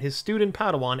Kenobi and his student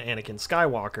Padawan Anakin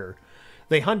Skywalker.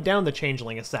 They hunt down the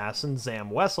changeling assassin, Zam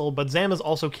Wessel, but Zam is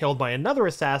also killed by another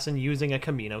assassin using a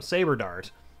Camino saber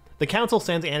dart. The Council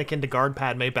sends Anakin to guard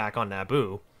Padme back on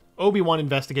Naboo. Obi-Wan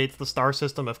investigates the star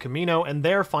system of Camino and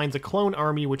there finds a clone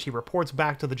army which he reports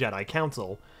back to the Jedi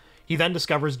Council. He then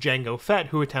discovers Jango Fett,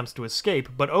 who attempts to escape,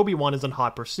 but Obi-Wan is in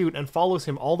hot pursuit and follows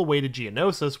him all the way to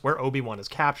Geonosis, where Obi-Wan is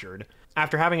captured.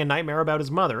 After having a nightmare about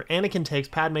his mother, Anakin takes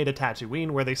Padme to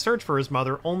Tatooine, where they search for his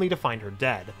mother only to find her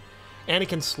dead.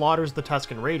 Anakin slaughters the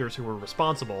Tusken Raiders who were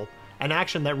responsible, an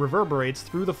action that reverberates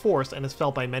through the Force and is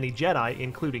felt by many Jedi,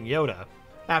 including Yoda.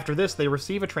 After this, they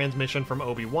receive a transmission from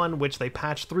Obi-Wan, which they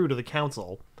patch through to the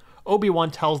Council.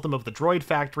 Obi-Wan tells them of the droid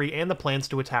factory and the plans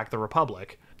to attack the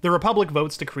Republic. The Republic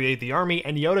votes to create the army,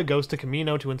 and Yoda goes to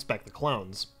Camino to inspect the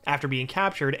clones. After being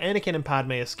captured, Anakin and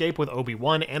Padme escape with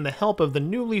Obi-Wan and the help of the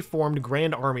newly formed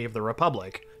Grand Army of the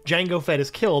Republic. Jango Fett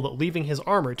is killed, leaving his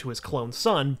armor to his clone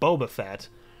son, Boba Fett.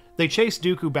 They chase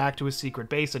Dooku back to his secret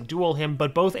base and duel him,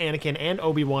 but both Anakin and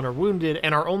Obi-Wan are wounded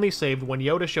and are only saved when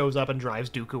Yoda shows up and drives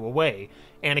Dooku away.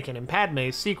 Anakin and Padme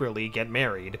secretly get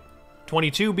married.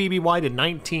 22 BBY to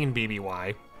 19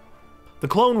 BBY. The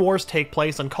Clone Wars take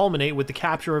place and culminate with the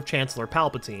capture of Chancellor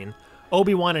Palpatine.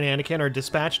 Obi-Wan and Anakin are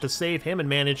dispatched to save him and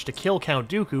manage to kill Count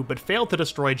Dooku, but fail to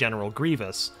destroy General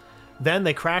Grievous. Then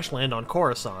they crash land on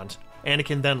Coruscant.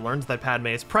 Anakin then learns that Padme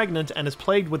is pregnant and is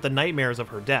plagued with the nightmares of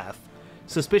her death.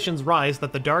 Suspicions rise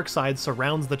that the dark side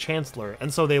surrounds the Chancellor,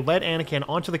 and so they let Anakin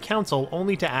onto the Council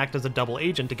only to act as a double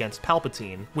agent against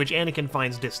Palpatine, which Anakin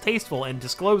finds distasteful and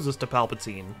discloses to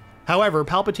Palpatine. However,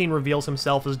 Palpatine reveals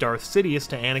himself as Darth Sidious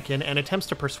to Anakin and attempts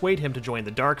to persuade him to join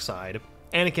the dark side.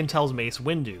 Anakin tells Mace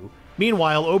Windu.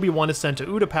 Meanwhile, Obi-Wan is sent to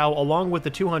Utapau along with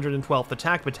the 212th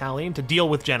Attack Battalion to deal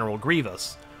with General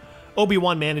Grievous.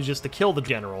 Obi-Wan manages to kill the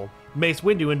general. Mace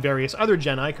Windu and various other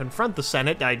Jedi confront the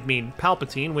Senate,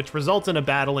 Palpatine, which results in a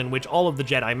battle in which all of the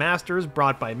Jedi Masters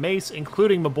brought by Mace,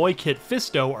 including my boy Kit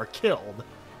Fisto, are killed.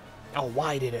 Oh,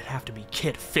 why did it have to be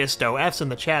Kit Fisto? F's in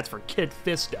the chats for Kit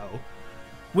Fisto.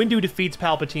 Windu defeats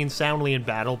Palpatine soundly in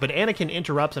battle, but Anakin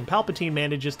interrupts and Palpatine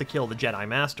manages to kill the Jedi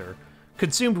Master.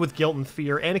 Consumed with guilt and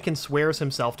fear, Anakin swears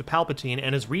himself to Palpatine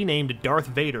and is renamed Darth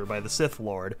Vader by the Sith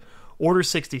Lord. Order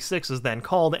 66 is then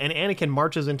called, and Anakin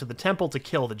marches into the temple to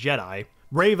kill the Jedi.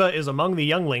 Reva is among the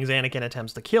younglings Anakin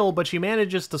attempts to kill, but she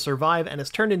manages to survive and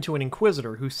is turned into an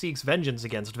Inquisitor who seeks vengeance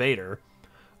against Vader.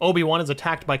 Obi-Wan is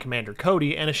attacked by Commander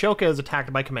Cody, and Ashoka is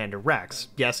attacked by Commander Rex.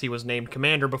 Yes, he was named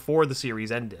Commander before the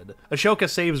series ended. Ashoka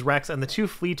saves Rex and the two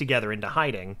flee together into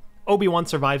hiding. Obi-Wan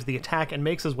survives the attack and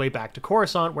makes his way back to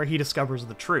Coruscant, where he discovers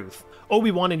the truth.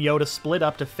 Obi-Wan and Yoda split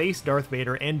up to face Darth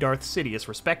Vader and Darth Sidious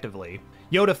respectively.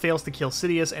 Yoda fails to kill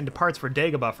Sidious and departs for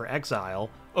Dagobah for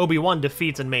exile. Obi-Wan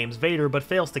defeats and maims Vader but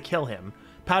fails to kill him.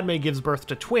 Padme gives birth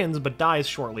to twins but dies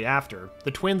shortly after.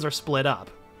 The twins are split up.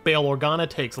 Bail Organa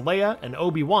takes Leia, and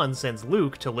Obi-Wan sends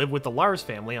Luke to live with the Lars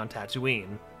family on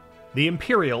Tatooine. The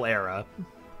Imperial Era.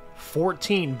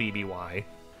 14 BBY.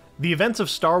 The events of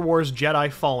Star Wars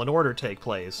Jedi Fallen Order take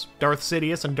place. Darth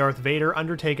Sidious and Darth Vader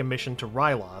undertake a mission to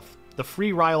Ryloth. The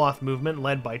Free Ryloth movement,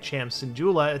 led by Cham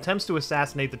Syndulla, attempts to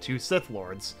assassinate the two Sith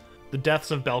Lords. The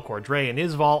deaths of Belcor Dre and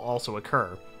Isval also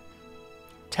occur.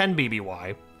 10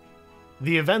 BBY.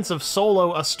 The events of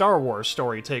Solo, a Star Wars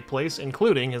story take place,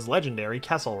 including his legendary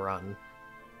Kessel Run.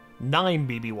 9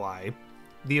 BBY.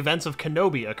 The events of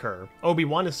Kenobi occur.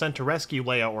 Obi-Wan is sent to rescue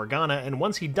Leia Organa, and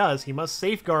once he does, he must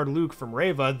safeguard Luke from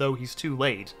Reva, though he's too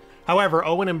late. However,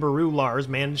 Owen and Beru Lars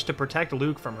manage to protect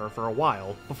Luke from her for a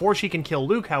while. Before she can kill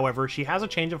Luke, however, she has a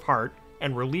change of heart,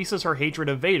 and releases her hatred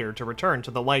of Vader to return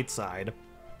to the light side.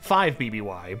 5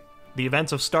 BBY. The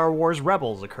events of Star Wars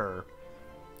Rebels occur.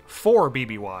 4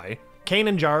 BBY.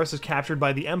 Kanan Jarrus is captured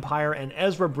by the Empire, and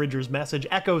Ezra Bridger's message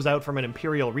echoes out from an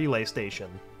Imperial relay station.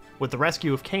 With the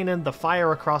rescue of Kanan, the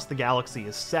fire across the galaxy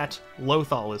is set,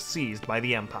 Lothal is seized by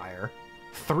the Empire.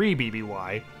 3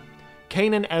 BBY.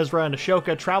 Kanan, Ezra, and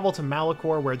Ashoka travel to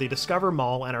Malachor, where they discover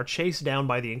Maul and are chased down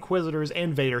by the Inquisitors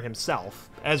and Vader himself.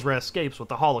 Ezra escapes with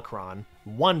the holocron.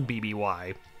 1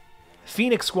 BBY.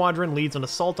 Phoenix Squadron leads an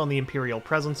assault on the Imperial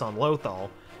presence on Lothal.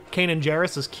 Kanan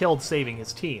Jarrus is killed saving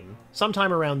his team.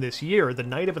 Sometime around this year, the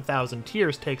Night of a Thousand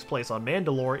Tears takes place on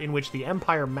Mandalore, in which the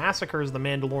Empire massacres the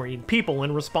Mandalorian people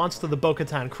in response to the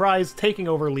Bo-Katan Kryze taking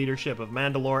over leadership of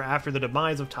Mandalore after the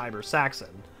demise of Tiber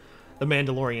Saxon. The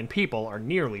Mandalorian people are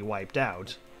nearly wiped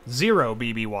out. 0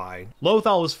 BBY.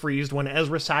 Lothal is freezed when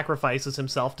Ezra sacrifices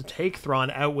himself to take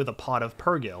Thrawn out with a pot of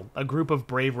Purgil, a group of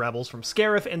brave rebels from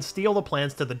Scarif, and steal the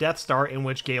plans to the Death Star in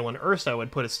which Galen Erso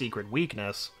had put a secret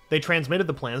weakness. They transmitted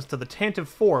the plans to the Tantive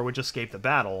 4, which escaped the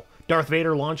battle. Darth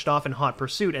Vader launched off in hot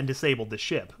pursuit and disabled the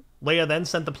ship. Leia then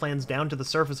sent the plans down to the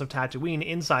surface of Tatooine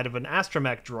inside of an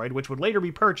astromech droid which would later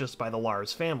be purchased by the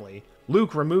Lars family.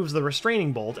 Luke removes the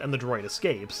restraining bolt and the droid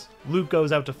escapes. Luke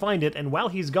goes out to find it, and while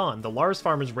he's gone, the Lars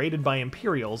farm is raided by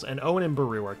Imperials and Owen and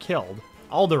Beru are killed.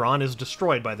 Alderaan is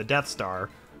destroyed by the Death Star.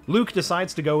 Luke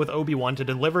decides to go with Obi-Wan to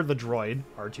deliver the droid,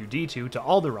 R2-D2, to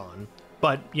Alderaan.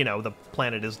 But, you know, the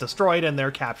planet is destroyed and they're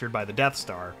captured by the Death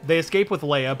Star. They escape with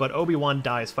Leia, but Obi-Wan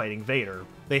dies fighting Vader.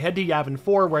 They head to Yavin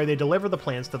 4 where they deliver the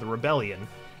plans to the Rebellion.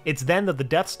 It's then that the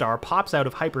Death Star pops out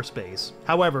of hyperspace.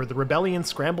 However, the Rebellion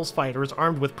scrambles fighters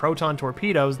armed with proton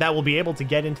torpedoes that will be able to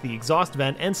get into the exhaust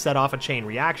vent and set off a chain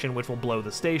reaction which will blow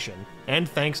the station. And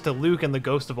thanks to Luke and the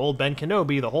ghost of old Ben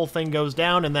Kenobi, the whole thing goes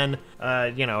down, and then,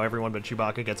 you know, everyone but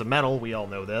Chewbacca gets a medal, we all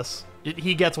know this.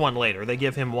 He gets one later, they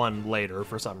give him one later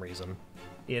for some reason.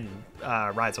 In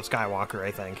Rise of Skywalker,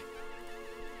 I think.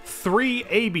 3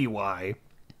 ABY.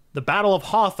 The Battle of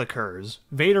Hoth occurs.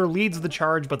 Vader leads the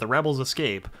charge, but the rebels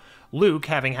escape. Luke,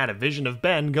 having had a vision of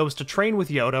Ben, goes to train with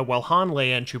Yoda, while Han,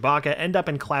 Leia, and Chewbacca end up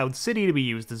in Cloud City to be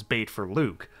used as bait for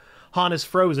Luke. Han is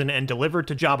frozen and delivered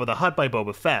to Jabba the Hutt by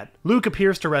Boba Fett. Luke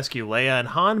appears to rescue Leia and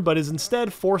Han, but is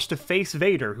instead forced to face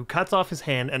Vader, who cuts off his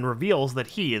hand and reveals that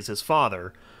he is his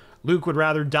father. Luke would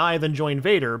rather die than join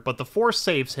Vader, but the Force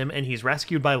saves him and he's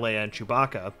rescued by Leia and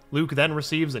Chewbacca. Luke then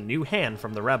receives a new hand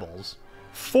from the rebels.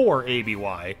 4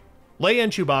 ABY. Leia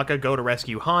and Chewbacca go to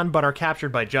rescue Han, but are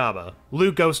captured by Jabba.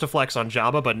 Luke goes to flex on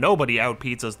Jabba, but nobody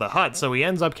outpizzas the Hutt, so he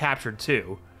ends up captured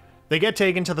too. They get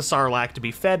taken to the Sarlacc to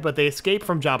be fed, but they escape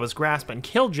from Jabba's grasp and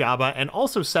kill Jabba, and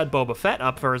also set Boba Fett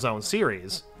up for his own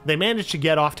series. They manage to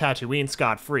get off Tatooine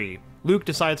scot-free. Luke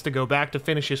decides to go back to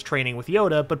finish his training with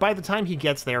Yoda, but by the time he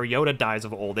gets there, Yoda dies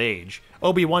of old age.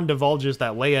 Obi-Wan divulges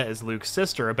that Leia is Luke's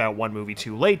sister about one movie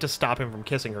too late to stop him from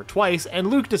kissing her twice,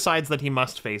 and Luke decides that he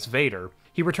must face Vader.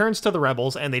 He returns to the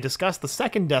rebels, and they discuss the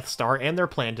second Death Star and their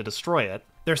plan to destroy it.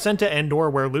 They're sent to Endor,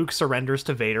 where Luke surrenders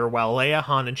to Vader, while Leia,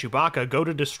 Han, and Chewbacca go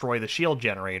to destroy the shield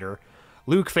generator.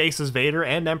 Luke faces Vader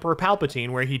and Emperor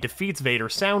Palpatine, where he defeats Vader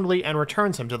soundly and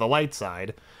returns him to the light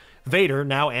side. Vader,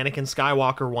 now Anakin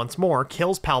Skywalker once more,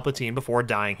 kills Palpatine before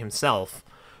dying himself.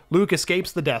 Luke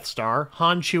escapes the Death Star,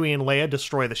 Han, Chewie, and Leia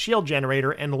destroy the shield generator,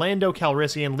 and Lando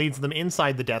Calrissian leads them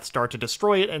inside the Death Star to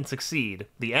destroy it and succeed.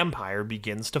 The Empire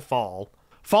begins to fall.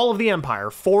 Fall of the Empire,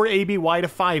 4 ABY to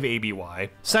 5 ABY.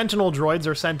 Sentinel droids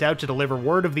are sent out to deliver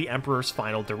word of the Emperor's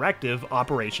final directive,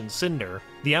 Operation Cinder.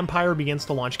 The Empire begins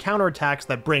to launch counterattacks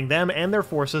that bring them and their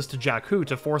forces to Jakku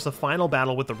to force a final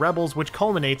battle with the rebels, which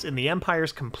culminates in the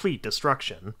Empire's complete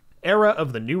destruction. Era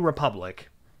of the New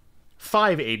Republic.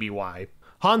 5 ABY.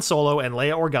 Han Solo and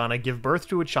Leia Organa give birth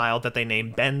to a child that they name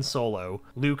Ben Solo.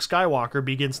 Luke Skywalker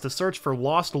begins to search for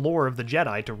lost lore of the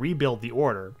Jedi to rebuild the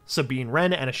Order. Sabine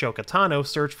Wren and Ashoka Tano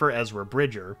search for Ezra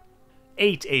Bridger.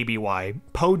 8 ABY.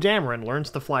 Poe Dameron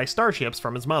learns to fly starships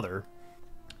from his mother.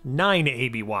 9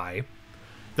 ABY.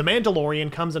 The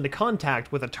Mandalorian comes into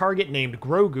contact with a target named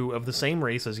Grogu of the same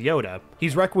race as Yoda.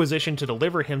 He's requisitioned to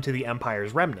deliver him to the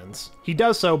Empire's remnants. He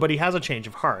does so, but he has a change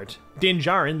of heart. Din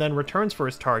Djarin then returns for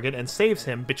his target and saves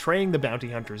him, betraying the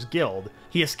Bounty Hunters Guild.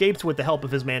 He escapes with the help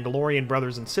of his Mandalorian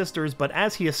brothers and sisters, but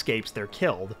as he escapes, they're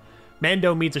killed.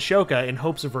 Mando meets Ashoka in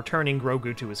hopes of returning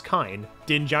Grogu to his kind.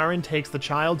 Din Djarin takes the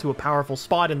child to a powerful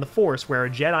spot in the Force where a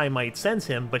Jedi might sense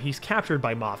him, but he's captured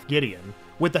by Moff Gideon.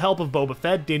 With the help of Boba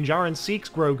Fett, Din Djarin seeks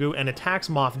Grogu and attacks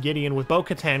Moff Gideon with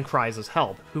Bo-Katan Kryze's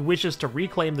help, who wishes to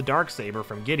reclaim the Darksaber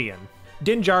from Gideon.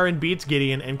 Din Djarin beats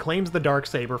Gideon and claims the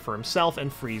Darksaber for himself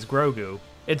and frees Grogu.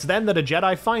 It's then that a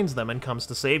Jedi finds them and comes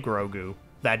to save Grogu.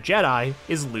 That Jedi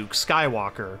is Luke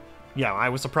Skywalker. Yeah, I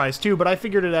was surprised too, but I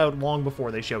figured it out long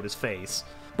before they showed his face.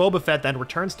 Boba Fett then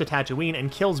returns to Tatooine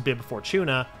and kills Bib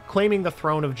Fortuna, claiming the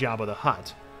throne of Jabba the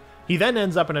Hutt. He then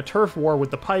ends up in a turf war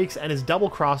with the Pikes and is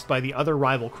double-crossed by the other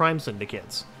rival crime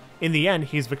syndicates. In the end,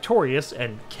 he's victorious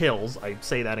and kills, I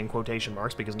say that in quotation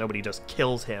marks because nobody just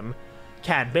kills him,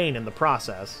 Cad Bane in the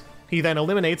process. He then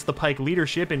eliminates the Pike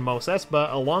leadership in Mos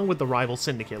Espa along with the rival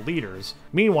syndicate leaders.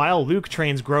 Meanwhile, Luke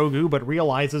trains Grogu but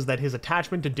realizes that his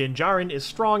attachment to Din Djarin is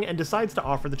strong and decides to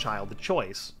offer the child a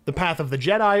choice: the path of the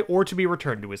Jedi or to be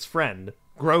returned to his friend.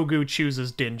 Grogu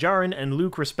chooses Din Djarin and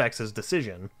Luke respects his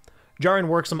decision. Djarin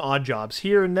works some odd jobs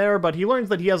here and there, but he learns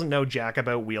that he doesn't know jack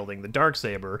about wielding the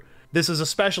Darksaber. This is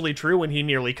especially true when he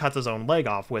nearly cuts his own leg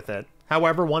off with it.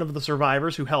 However, one of the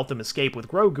survivors who helped him escape with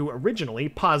Grogu originally,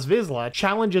 Paz Vizsla,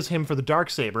 challenges him for the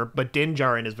Darksaber, but Din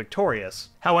Djarin is victorious.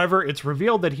 However, it's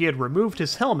revealed that he had removed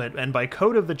his helmet, and by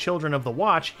code of the Children of the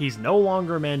Watch, he's no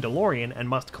longer Mandalorian and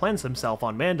must cleanse himself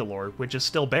on Mandalore, which is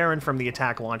still barren from the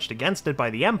attack launched against it by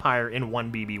the Empire in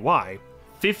 1 BBY.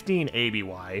 15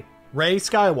 ABY. Rey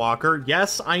Skywalker.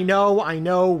 Yes, I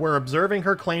know, we're observing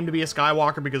her claim to be a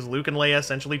Skywalker because Luke and Leia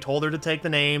essentially told her to take the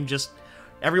name. Just,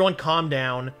 everyone calm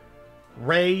down.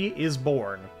 Rey is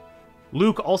born.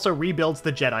 Luke also rebuilds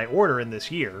the Jedi Order in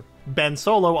this year. Ben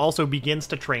Solo also begins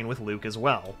to train with Luke as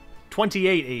well.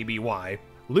 28 ABY.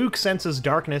 Luke senses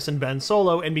darkness in Ben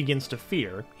Solo and begins to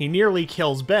fear. He nearly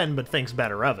kills Ben, but thinks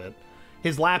better of it.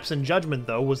 His lapse in judgment,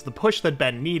 though, was the push that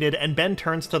Ben needed, and Ben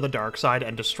turns to the dark side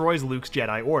and destroys Luke's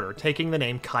Jedi Order, taking the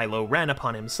name Kylo Ren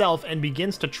upon himself, and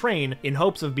begins to train in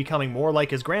hopes of becoming more like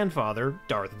his grandfather,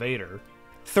 Darth Vader.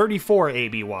 34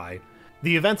 ABY.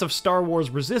 The events of Star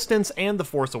Wars Resistance and The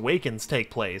Force Awakens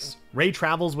take place. Rey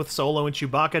travels with Solo and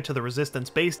Chewbacca to the Resistance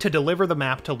base to deliver the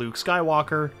map to Luke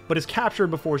Skywalker, but is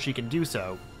captured before she can do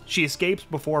so. She escapes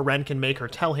before Ren can make her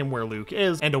tell him where Luke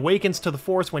is, and awakens to the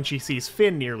Force when she sees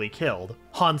Finn nearly killed.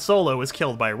 Han Solo is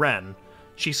killed by Ren.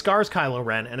 She scars Kylo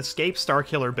Ren and escapes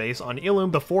Starkiller Base on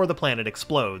Ilum before the planet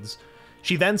explodes.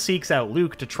 She then seeks out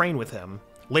Luke to train with him.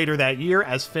 Later that year,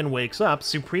 as Finn wakes up,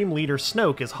 Supreme Leader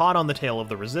Snoke is hot on the tail of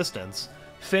the Resistance.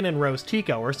 Finn and Rose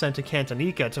Tico are sent to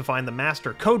Cantonica to find the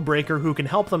Master Codebreaker who can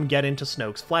help them get into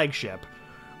Snoke's flagship.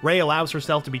 Rey allows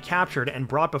herself to be captured and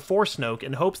brought before Snoke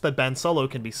in hopes that Ben Solo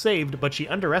can be saved, but she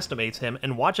underestimates him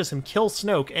and watches him kill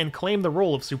Snoke and claim the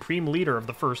role of Supreme Leader of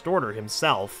the First Order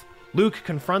himself. Luke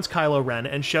confronts Kylo Ren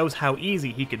and shows how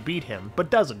easy he could beat him, but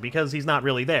doesn't because he's not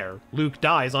really there. Luke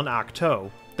dies on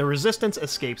Ahch-To. The Resistance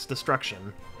escapes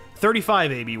destruction.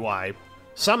 35 ABY.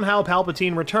 Somehow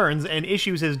Palpatine returns and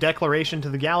issues his declaration to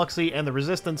the galaxy, and the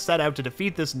Resistance set out to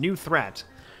defeat this new threat.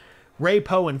 Rey,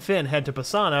 Poe, and Finn head to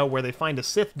Pasaana, where they find a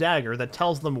Sith dagger that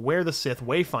tells them where the Sith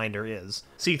Wayfinder is.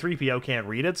 C-3PO can't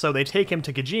read it, so they take him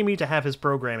to Kijimi to have his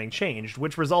programming changed,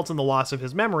 which results in the loss of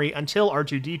his memory until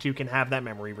R2-D2 can have that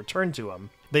memory returned to him.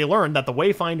 They learn that the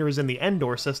Wayfinder is in the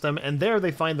Endor system, and there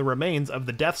they find the remains of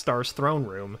the Death Star's throne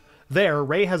room. There,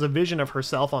 Rey has a vision of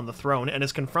herself on the throne and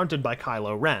is confronted by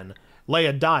Kylo Ren.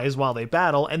 Leia dies while they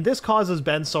battle, and this causes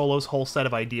Ben Solo's whole set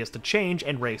of ideas to change,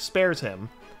 and Rey spares him.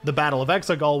 The Battle of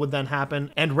Exegol would then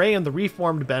happen, and Rey and the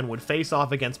reformed Ben would face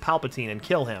off against Palpatine and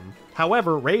kill him.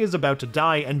 However, Rey is about to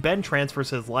die, and Ben transfers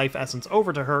his life essence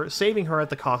over to her, saving her at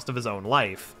the cost of his own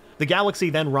life. The galaxy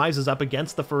then rises up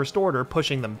against the First Order,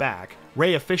 pushing them back.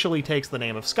 Rey officially takes the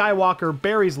name of Skywalker,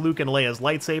 buries Luke and Leia's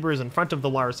lightsabers in front of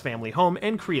the Lars family home,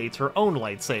 and creates her own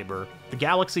lightsaber. The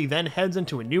galaxy then heads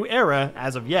into a new era,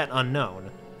 as of yet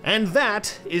unknown. And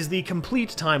that is the complete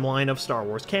timeline of Star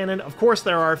Wars canon. Of course,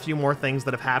 there are a few more things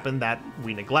that have happened that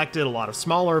we neglected, a lot of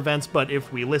smaller events, but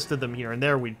if we listed them here and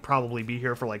there, we'd probably be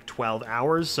here for like 12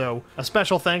 hours, so a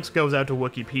special thanks goes out to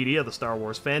Wikipedia, the Star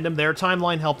Wars fandom. Their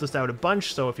timeline helped us out a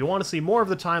bunch, so if you want to see more of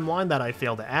the timeline that I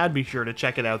failed to add, be sure to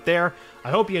check it out there. I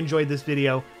hope you enjoyed this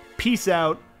video. Peace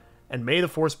out, and may the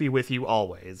Force be with you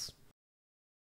always.